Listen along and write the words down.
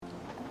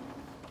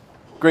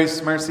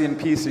Grace, mercy, and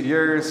peace are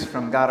yours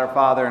from God our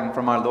Father and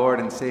from our Lord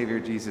and Savior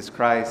Jesus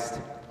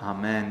Christ.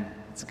 Amen.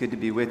 It's good to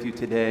be with you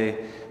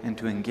today and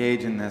to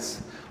engage in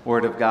this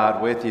Word of God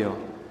with you.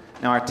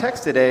 Now, our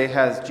text today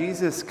has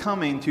Jesus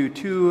coming to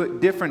two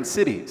different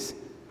cities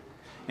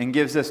and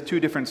gives us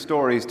two different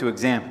stories to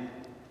examine.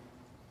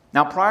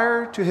 Now,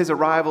 prior to his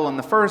arrival in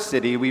the first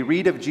city, we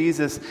read of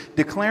Jesus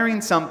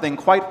declaring something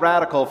quite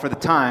radical for the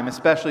time,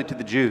 especially to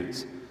the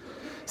Jews.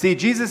 See,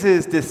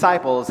 Jesus'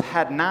 disciples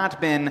had not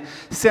been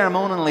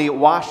ceremonially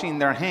washing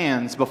their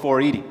hands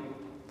before eating.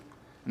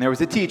 And there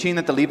was a teaching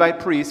that the Levite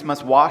priests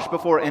must wash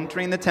before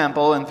entering the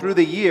temple, and through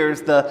the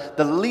years, the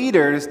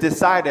leaders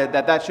decided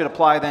that that should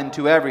apply then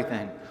to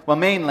everything. Well,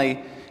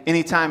 mainly,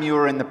 anytime you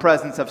were in the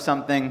presence of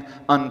something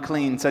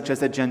unclean, such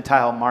as a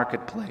Gentile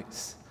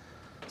marketplace.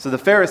 So the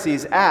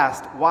Pharisees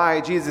asked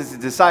why Jesus'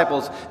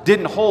 disciples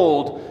didn't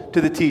hold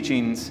to the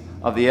teachings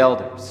of the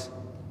elders.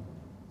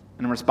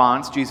 In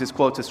response, Jesus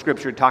quotes a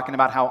scripture talking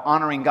about how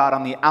honoring God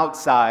on the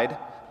outside,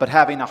 but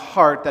having a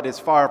heart that is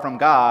far from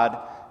God,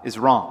 is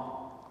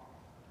wrong.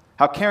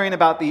 How caring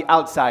about the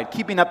outside,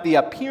 keeping up the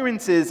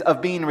appearances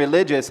of being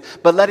religious,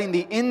 but letting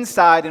the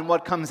inside and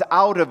what comes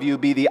out of you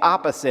be the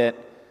opposite,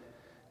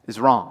 is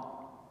wrong.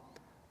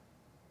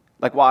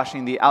 Like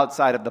washing the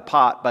outside of the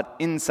pot, but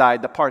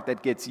inside the part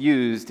that gets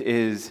used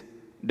is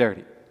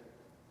dirty.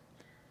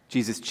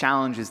 Jesus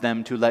challenges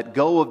them to let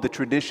go of the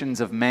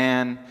traditions of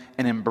man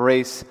and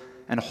embrace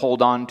and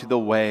hold on to the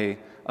way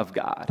of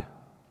God.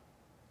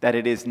 That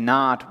it is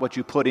not what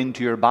you put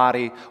into your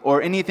body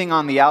or anything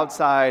on the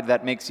outside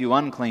that makes you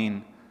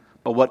unclean,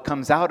 but what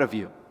comes out of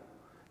you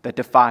that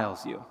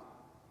defiles you.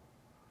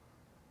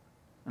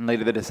 And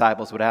later the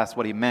disciples would ask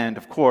what he meant,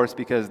 of course,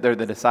 because they're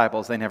the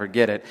disciples, they never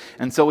get it.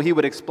 And so he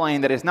would explain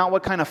that it's not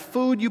what kind of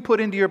food you put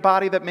into your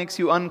body that makes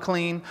you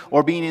unclean,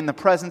 or being in the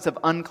presence of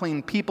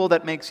unclean people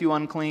that makes you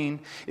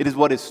unclean. It is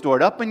what is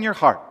stored up in your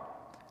heart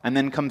and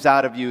then comes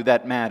out of you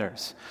that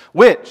matters.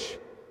 Which,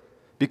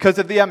 because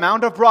of the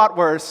amount of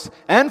bratwurst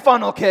and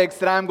funnel cakes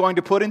that I'm going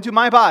to put into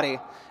my body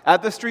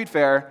at the street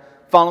fair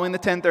following the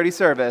 10:30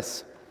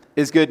 service,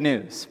 is good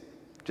news.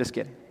 Just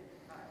kidding.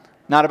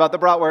 Not about the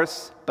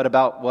bratwurst, but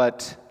about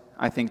what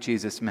I think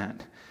Jesus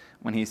meant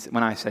when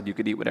I said you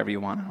could eat whatever you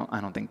want. I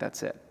don't think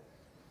that's it.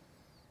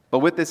 But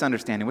with this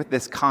understanding, with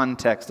this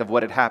context of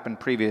what had happened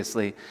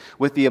previously,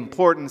 with the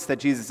importance that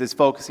Jesus is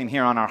focusing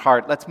here on our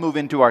heart, let's move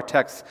into our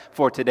text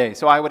for today.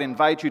 So I would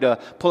invite you to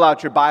pull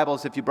out your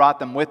Bibles if you brought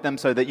them with them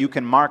so that you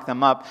can mark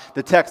them up.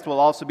 The text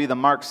will also be the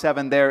Mark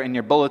 7 there in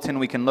your bulletin.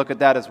 We can look at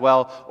that as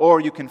well.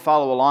 Or you can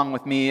follow along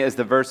with me as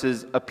the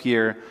verses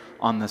appear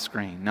on the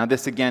screen. Now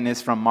this again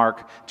is from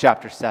Mark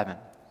chapter 7.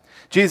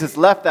 Jesus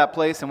left that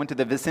place and went to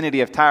the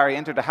vicinity of Tyre. He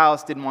entered a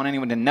house, didn't want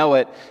anyone to know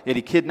it, yet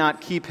he could not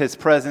keep his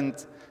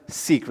presence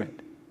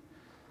secret.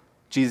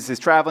 Jesus is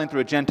traveling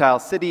through a Gentile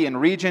city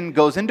and region,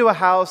 goes into a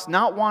house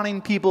not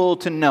wanting people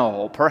to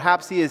know.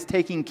 Perhaps he is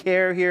taking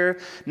care here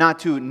not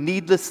to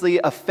needlessly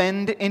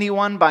offend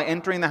anyone by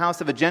entering the house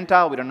of a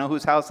Gentile. We don't know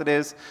whose house it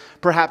is.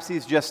 Perhaps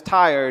he's just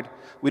tired.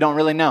 We don't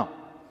really know.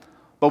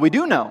 What we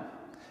do know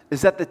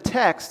is that the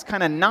text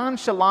kind of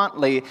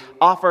nonchalantly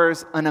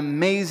offers an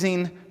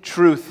amazing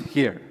truth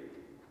here.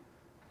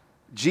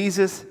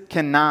 Jesus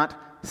cannot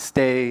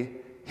stay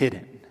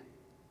hidden.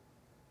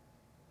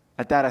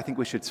 At that, I think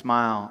we should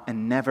smile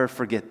and never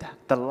forget that.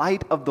 The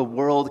light of the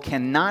world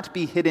cannot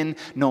be hidden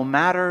no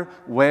matter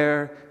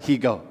where he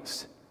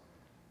goes.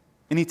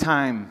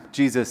 Anytime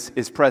Jesus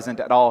is present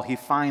at all, he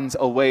finds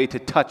a way to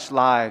touch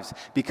lives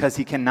because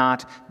he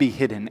cannot be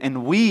hidden.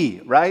 And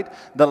we, right,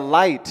 the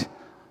light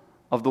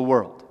of the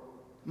world,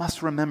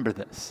 must remember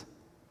this.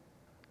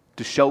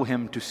 To show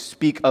him, to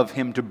speak of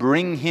him, to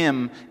bring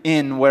him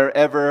in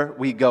wherever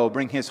we go.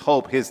 Bring his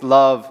hope, his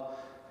love,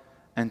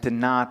 and to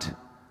not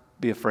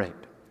be afraid,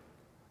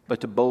 but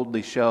to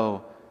boldly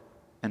show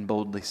and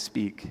boldly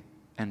speak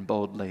and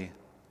boldly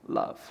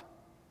love.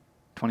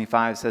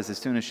 25 says, as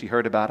soon as she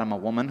heard about him, a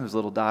woman whose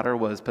little daughter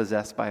was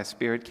possessed by a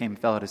spirit came and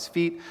fell at his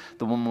feet.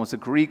 The woman was a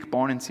Greek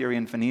born in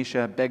Syrian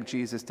Phoenicia, begged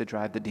Jesus to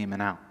drive the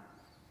demon out.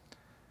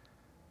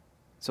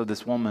 So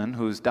this woman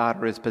whose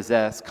daughter is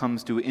possessed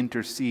comes to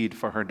intercede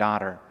for her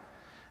daughter.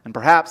 And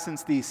perhaps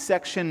since the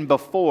section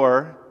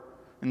before,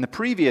 in the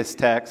previous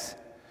text,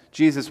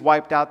 Jesus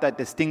wiped out that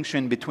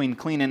distinction between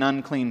clean and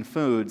unclean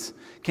foods,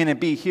 can it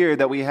be here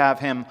that we have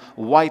him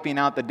wiping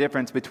out the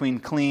difference between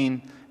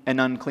clean and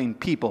unclean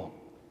people?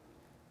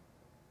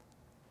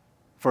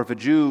 For if a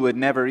Jew would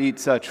never eat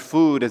such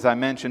food, as I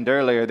mentioned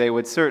earlier, they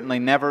would certainly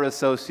never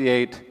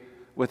associate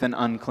with an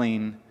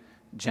unclean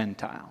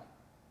Gentile.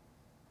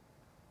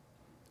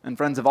 And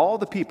friends, of all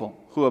the people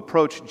who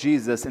approached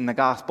Jesus in the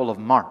Gospel of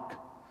Mark,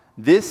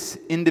 this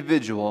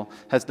individual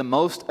has the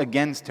most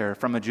against her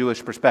from a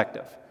Jewish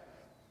perspective.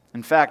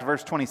 In fact,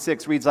 verse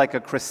 26 reads like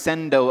a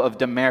crescendo of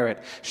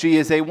demerit. She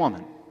is a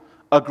woman,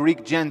 a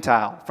Greek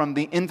Gentile from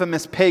the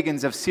infamous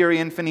pagans of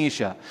Syrian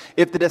Phoenicia.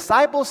 If the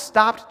disciples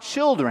stopped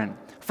children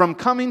from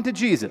coming to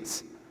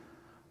Jesus,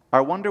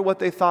 I wonder what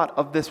they thought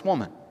of this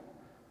woman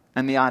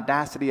and the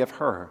audacity of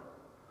her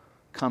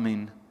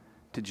coming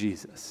to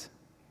Jesus.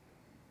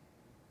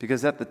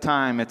 Because at the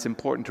time, it's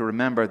important to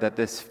remember that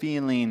this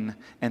feeling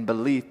and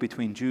belief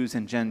between Jews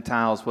and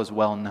Gentiles was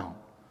well known.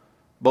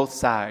 Both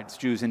sides,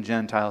 Jews and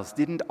Gentiles,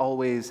 didn't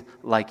always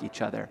like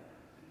each other.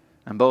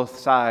 And both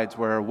sides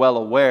were well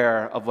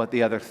aware of what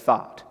the other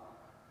thought,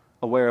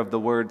 aware of the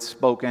words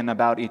spoken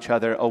about each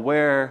other,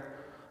 aware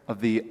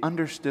of the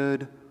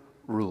understood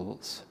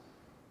rules.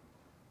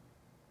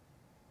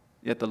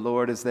 Yet the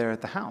Lord is there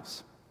at the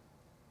house.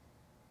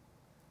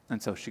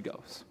 And so she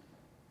goes.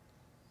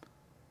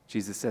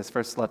 Jesus says,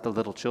 "First let the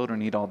little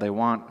children eat all they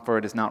want, for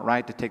it is not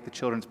right to take the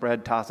children's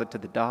bread, toss it to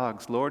the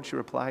dogs." "Lord," she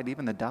replied,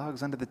 "even the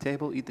dogs under the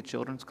table eat the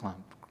children's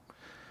crumb."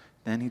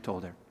 Then he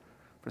told her,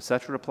 "For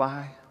such a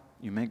reply,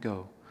 you may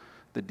go.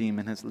 The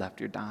demon has left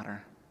your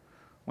daughter."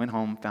 Went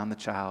home, found the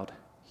child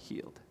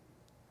healed.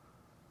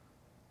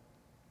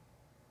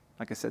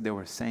 Like I said, there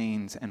were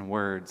sayings and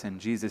words, and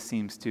Jesus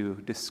seems to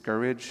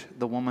discourage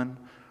the woman,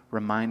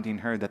 reminding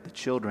her that the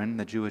children,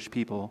 the Jewish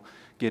people,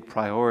 get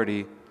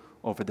priority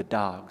over the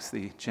dogs,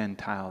 the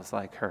Gentiles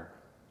like her.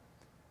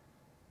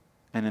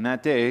 And in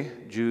that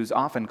day, Jews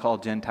often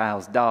called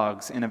Gentiles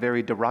dogs in a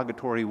very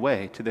derogatory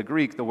way. To the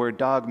Greek, the word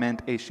dog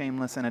meant a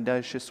shameless and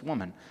audacious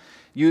woman,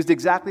 used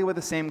exactly with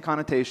the same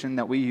connotation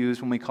that we use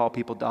when we call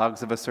people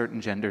dogs of a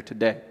certain gender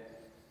today.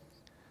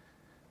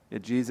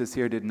 Yet Jesus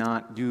here did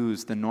not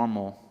use the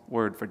normal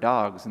word for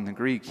dogs. In the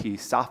Greek, he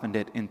softened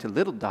it into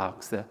little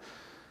dogs, the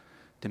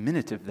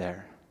diminutive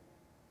there.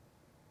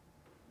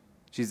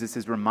 Jesus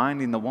is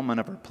reminding the woman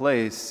of her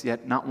place,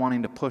 yet not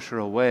wanting to push her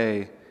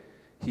away.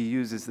 He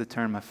uses the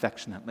term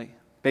affectionately.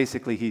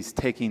 Basically, he's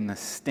taking the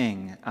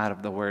sting out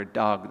of the word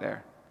dog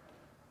there,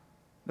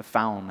 the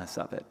foulness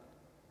of it.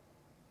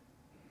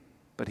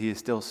 But he is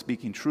still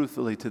speaking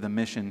truthfully to the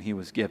mission he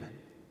was given.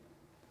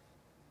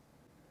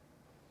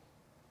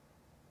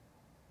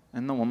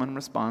 And the woman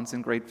responds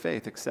in great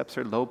faith, accepts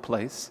her low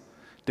place,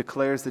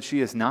 declares that she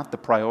is not the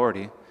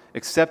priority,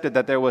 accepted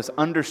that there was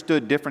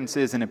understood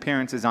differences in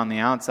appearances on the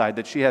outside,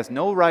 that she has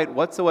no right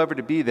whatsoever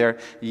to be there,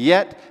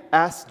 yet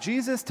asks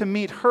Jesus to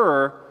meet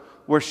her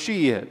where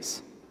she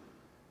is.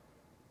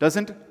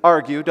 Doesn't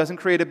argue, doesn't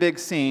create a big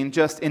scene,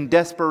 just in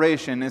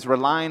desperation is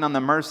relying on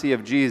the mercy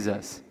of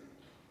Jesus.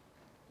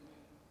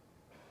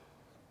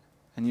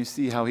 And you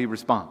see how he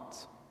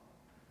responds.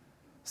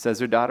 Says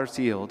her daughter's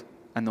healed,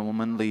 and the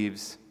woman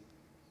leaves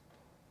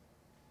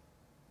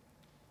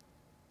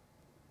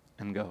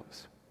and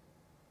goes.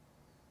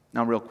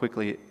 Now, real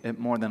quickly, it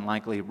more than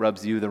likely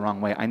rubs you the wrong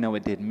way. I know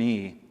it did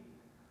me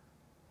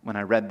when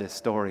I read this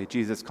story.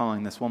 Jesus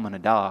calling this woman a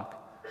dog.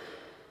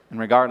 And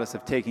regardless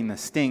of taking the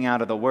sting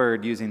out of the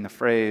word, using the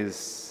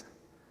phrase,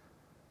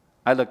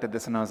 I looked at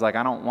this and I was like,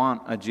 I don't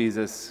want a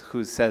Jesus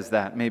who says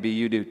that. Maybe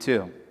you do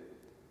too.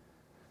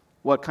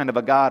 What kind of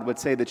a God would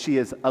say that she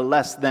is a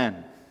less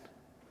than?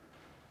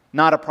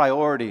 Not a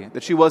priority,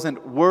 that she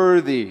wasn't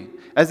worthy,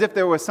 as if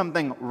there was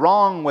something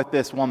wrong with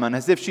this woman,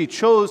 as if she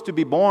chose to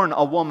be born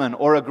a woman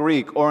or a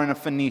Greek or in a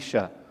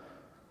Phoenicia.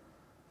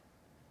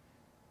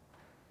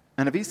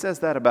 And if he says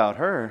that about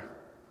her,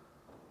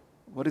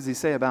 what does he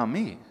say about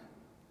me?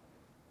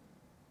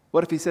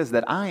 What if he says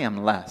that I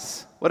am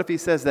less? What if he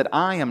says that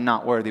I am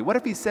not worthy? What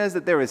if he says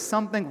that there is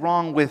something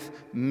wrong with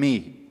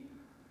me?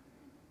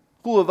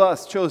 Who of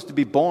us chose to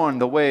be born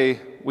the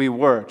way we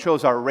were,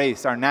 chose our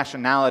race, our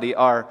nationality,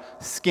 our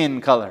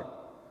skin color?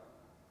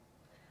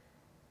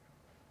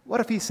 What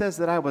if he says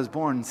that I was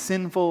born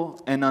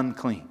sinful and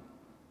unclean?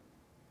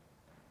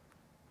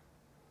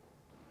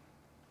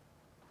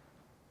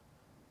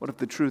 What if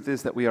the truth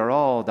is that we are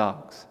all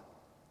dogs,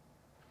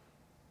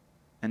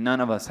 and none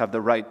of us have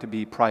the right to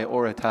be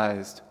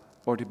prioritized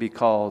or to be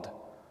called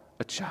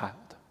a child?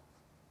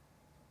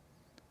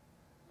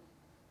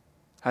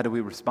 How do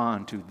we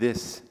respond to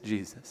this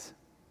Jesus?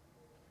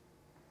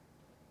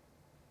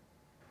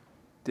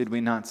 Did we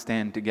not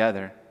stand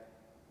together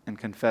and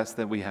confess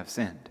that we have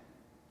sinned?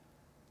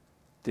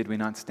 Did we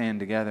not stand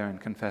together and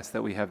confess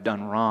that we have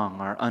done wrong,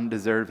 are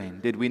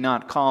undeserving? Did we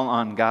not call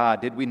on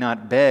God? Did we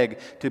not beg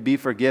to be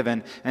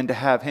forgiven and to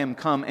have him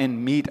come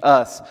and meet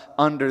us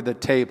under the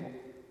table?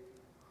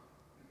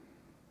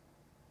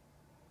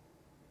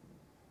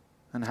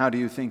 And how do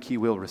you think he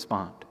will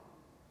respond?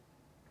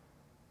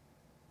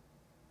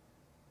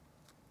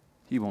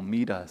 He will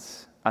meet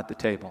us at the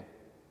table.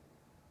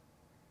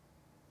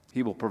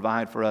 He will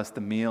provide for us the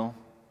meal,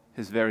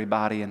 his very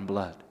body and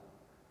blood.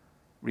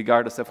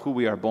 Regardless of who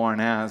we are born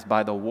as,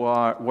 by the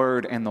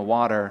word and the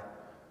water,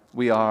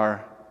 we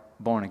are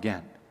born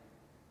again.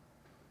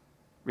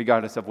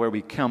 Regardless of where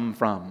we come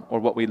from or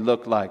what we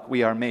look like,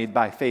 we are made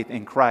by faith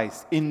in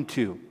Christ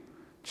into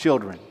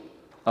children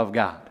of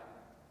God.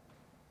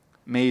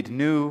 Made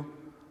new,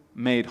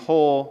 made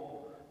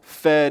whole,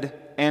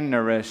 fed and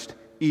nourished,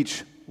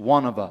 each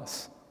one of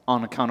us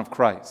on account of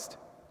Christ,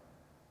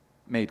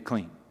 made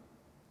clean.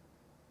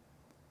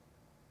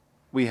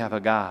 We have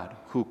a God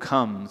who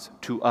comes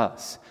to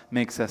us,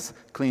 makes us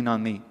clean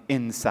on the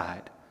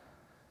inside,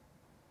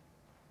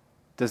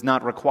 does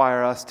not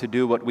require us to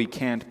do what we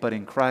can't, but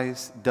in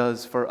Christ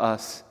does for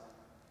us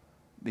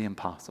the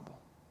impossible.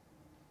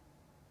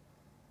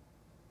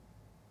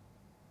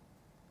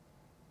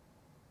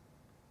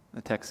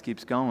 The text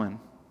keeps going.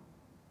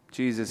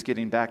 Jesus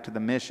getting back to the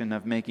mission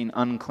of making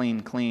unclean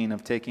clean,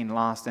 of taking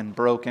lost and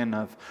broken,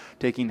 of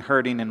taking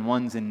hurting and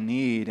ones in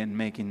need and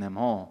making them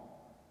whole.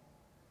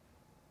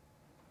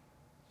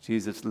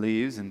 Jesus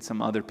leaves, and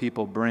some other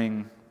people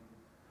bring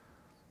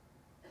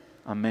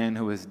a man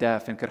who is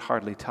deaf and could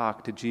hardly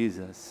talk to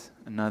Jesus.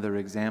 Another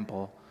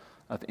example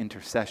of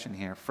intercession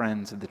here.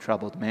 Friends of the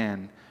troubled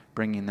man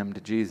bringing them to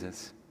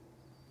Jesus.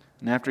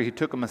 And after he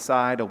took him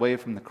aside away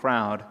from the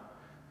crowd,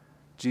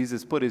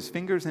 Jesus put his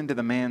fingers into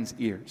the man's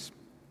ears.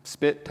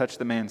 Spit touched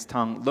the man's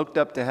tongue, looked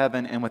up to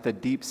heaven, and with a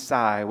deep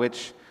sigh,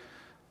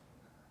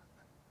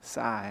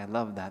 I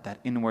love that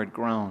inward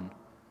groan.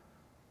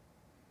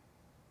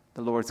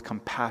 The Lord's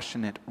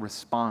compassionate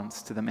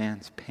response to the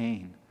man's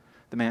pain,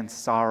 the man's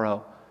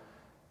sorrow,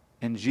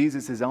 and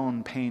Jesus'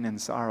 own pain and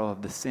sorrow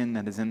of the sin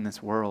that is in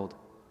this world.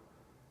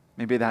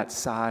 Maybe that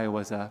sigh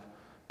was a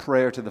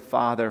prayer to the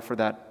Father, for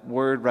that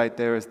word right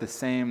there is the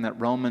same that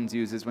Romans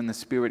uses when the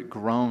Spirit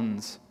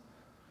groans.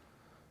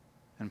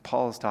 And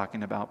Paul's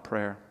talking about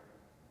prayer.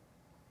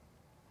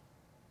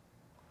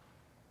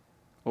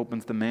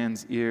 Opens the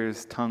man's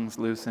ears, tongues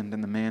loosened,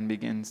 and the man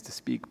begins to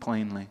speak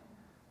plainly.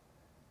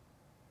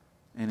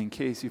 And in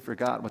case you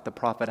forgot what the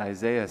prophet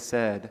Isaiah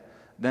said,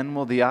 then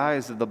will the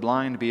eyes of the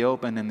blind be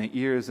opened and the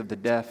ears of the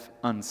deaf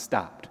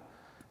unstopped.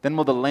 Then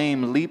will the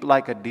lame leap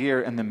like a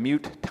deer and the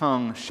mute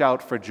tongue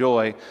shout for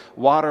joy.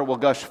 Water will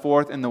gush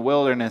forth in the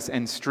wilderness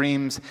and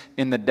streams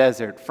in the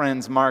desert.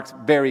 Friends,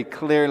 Mark very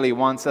clearly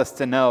wants us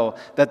to know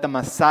that the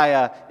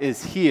Messiah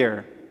is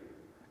here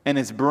and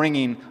is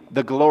bringing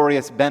the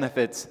glorious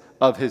benefits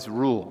of his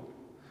rule.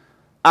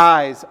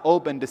 Eyes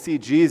open to see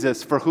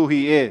Jesus for who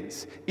he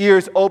is.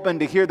 Ears open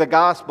to hear the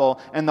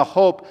gospel and the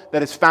hope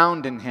that is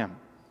found in him.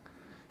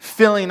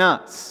 Filling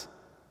us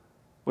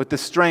with the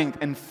strength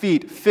and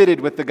feet fitted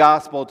with the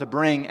gospel to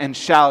bring and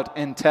shout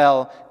and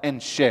tell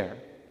and share.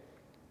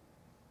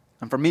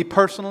 And for me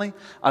personally,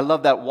 I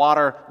love that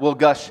water will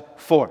gush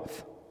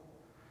forth.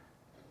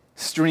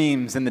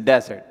 Streams in the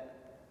desert.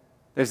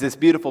 There's this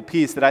beautiful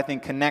piece that I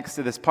think connects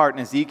to this part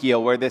in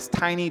Ezekiel where this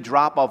tiny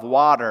drop of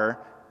water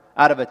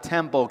out of a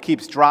temple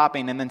keeps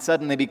dropping and then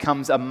suddenly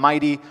becomes a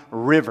mighty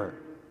river,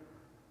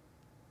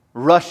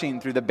 rushing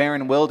through the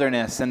barren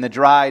wilderness and the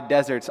dry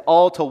deserts,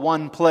 all to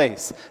one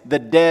place, the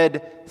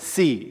Dead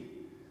Sea,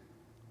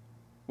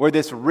 where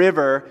this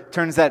river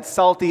turns that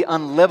salty,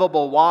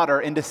 unlivable water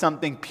into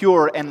something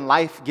pure and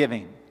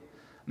life-giving.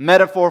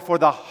 Metaphor for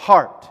the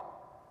heart.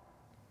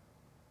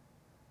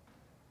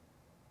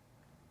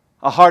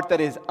 A heart that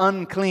is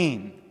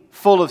unclean,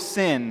 full of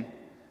sin,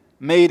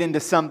 made into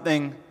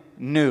something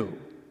new.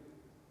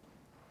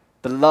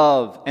 The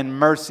love and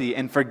mercy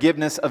and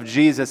forgiveness of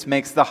Jesus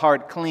makes the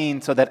heart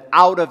clean so that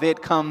out of it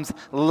comes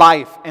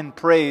life and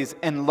praise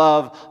and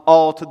love,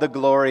 all to the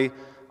glory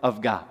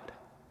of God.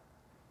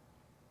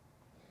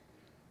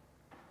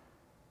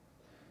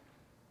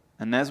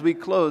 And as we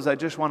close, I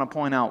just want to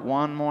point out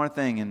one more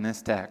thing in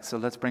this text. So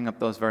let's bring up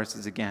those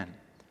verses again.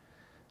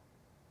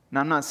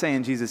 Now, I'm not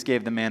saying Jesus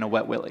gave the man a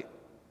wet willy,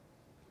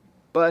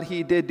 but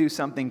he did do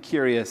something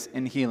curious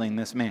in healing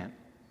this man.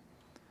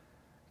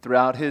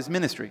 Throughout his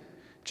ministry,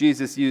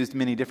 Jesus used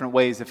many different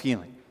ways of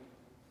healing.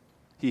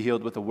 He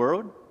healed with a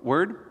word.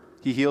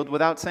 He healed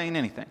without saying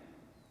anything.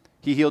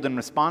 He healed in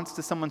response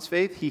to someone's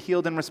faith. He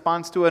healed in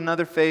response to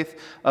another faith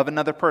of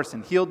another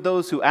person. Healed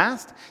those who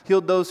asked.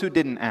 Healed those who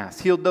didn't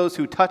ask. Healed those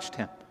who touched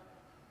him,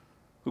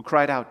 who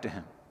cried out to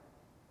him.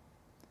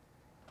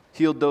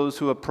 Healed those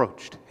who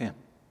approached him.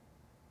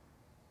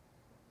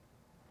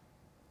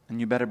 And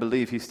you better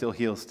believe he still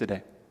heals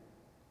today.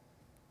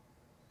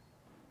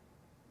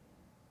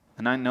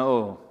 And I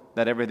know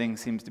that everything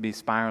seems to be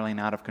spiraling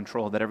out of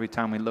control, that every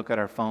time we look at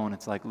our phone,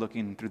 it's like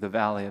looking through the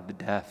valley of the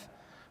death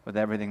with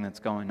everything that's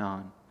going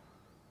on.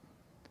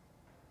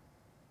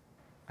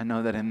 I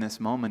know that in this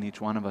moment,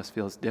 each one of us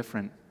feels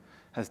different,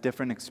 has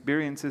different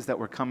experiences that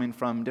we're coming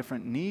from,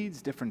 different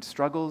needs, different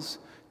struggles,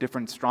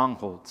 different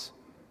strongholds,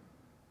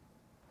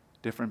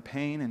 different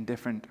pain and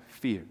different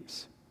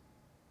fears.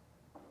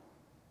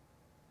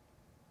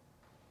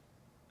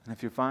 And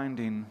if you're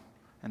finding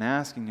and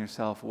asking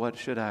yourself, what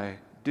should I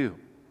do?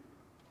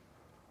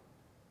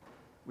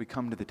 We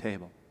come to the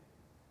table.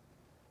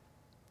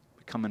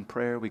 We come in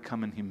prayer, we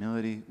come in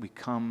humility, we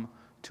come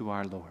to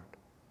our Lord.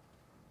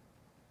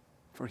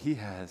 For he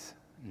has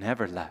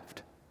never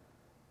left.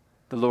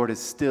 The Lord is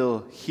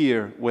still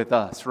here with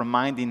us,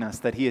 reminding us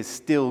that he is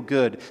still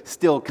good,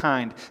 still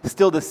kind,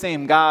 still the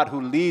same God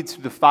who leads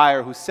through the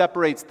fire, who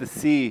separates the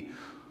sea,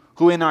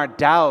 who in our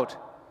doubt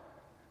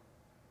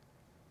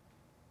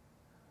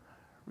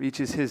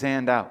reaches his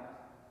hand out,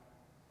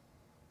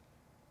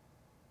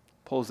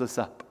 pulls us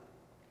up.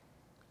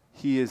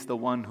 He is the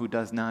one who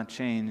does not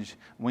change,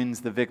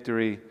 wins the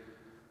victory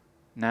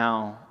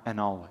now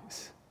and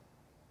always.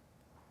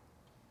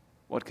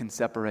 What can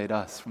separate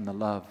us from the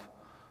love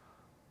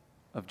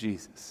of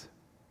Jesus?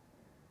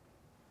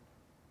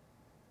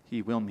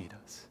 He will meet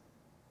us.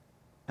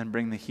 and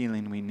bring the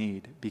healing we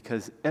need.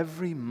 Because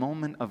every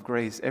moment of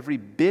grace, every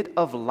bit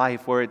of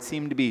life where it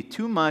seemed to be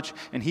too much,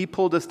 and He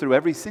pulled us through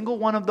every single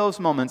one of those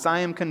moments, I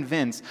am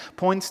convinced,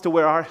 points to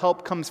where our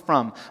help comes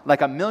from,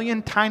 like a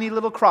million tiny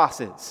little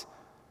crosses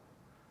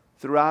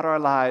throughout our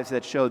lives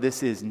that show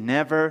this is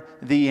never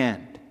the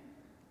end.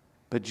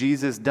 But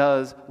Jesus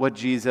does what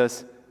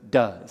Jesus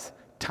does,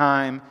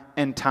 time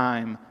and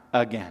time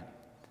again.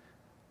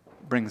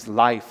 Brings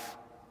life,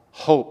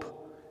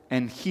 hope,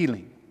 and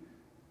healing,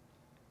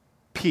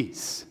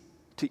 peace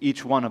to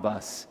each one of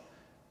us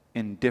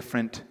in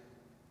different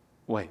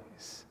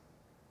ways.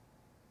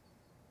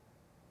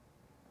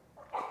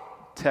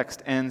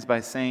 Text ends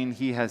by saying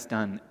He has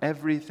done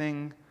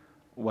everything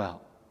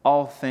well,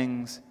 all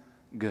things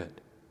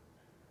good.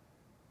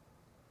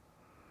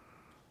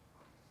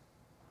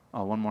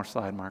 Oh, one more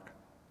slide, Mark.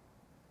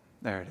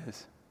 There it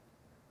is.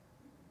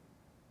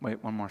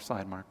 Wait, one more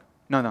slide, Mark.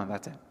 No,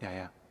 that's it.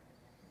 Yeah.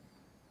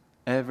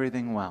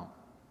 Everything well.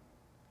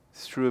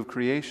 It's true of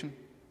creation,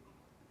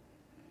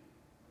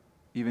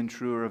 even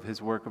truer of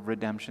His work of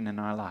redemption in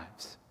our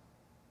lives.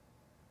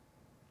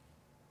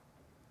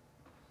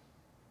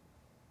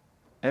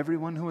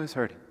 Everyone who is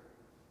hurting,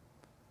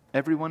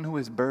 everyone who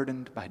is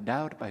burdened by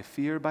doubt, by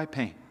fear, by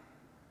pain,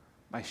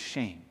 by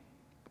shame,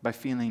 by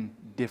feeling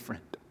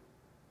different,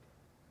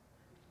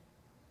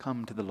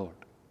 come to the Lord.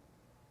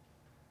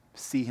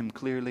 See Him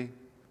clearly.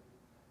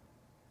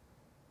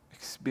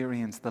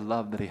 Experience the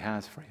love that He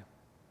has for you,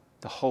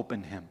 the hope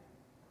in Him,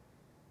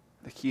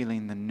 the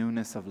healing, the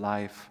newness of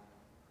life.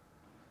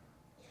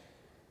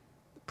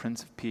 The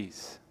Prince of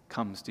Peace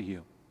comes to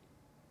you,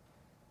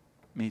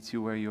 meets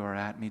you where you are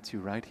at, meets you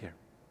right here.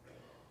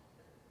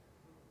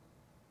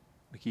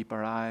 We keep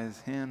our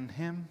eyes in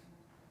Him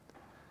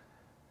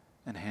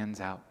and hands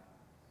out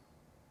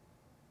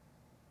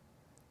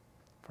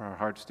for our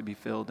hearts to be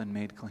filled and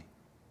made clean.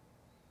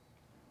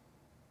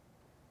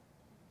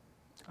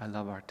 I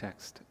love our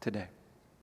text today.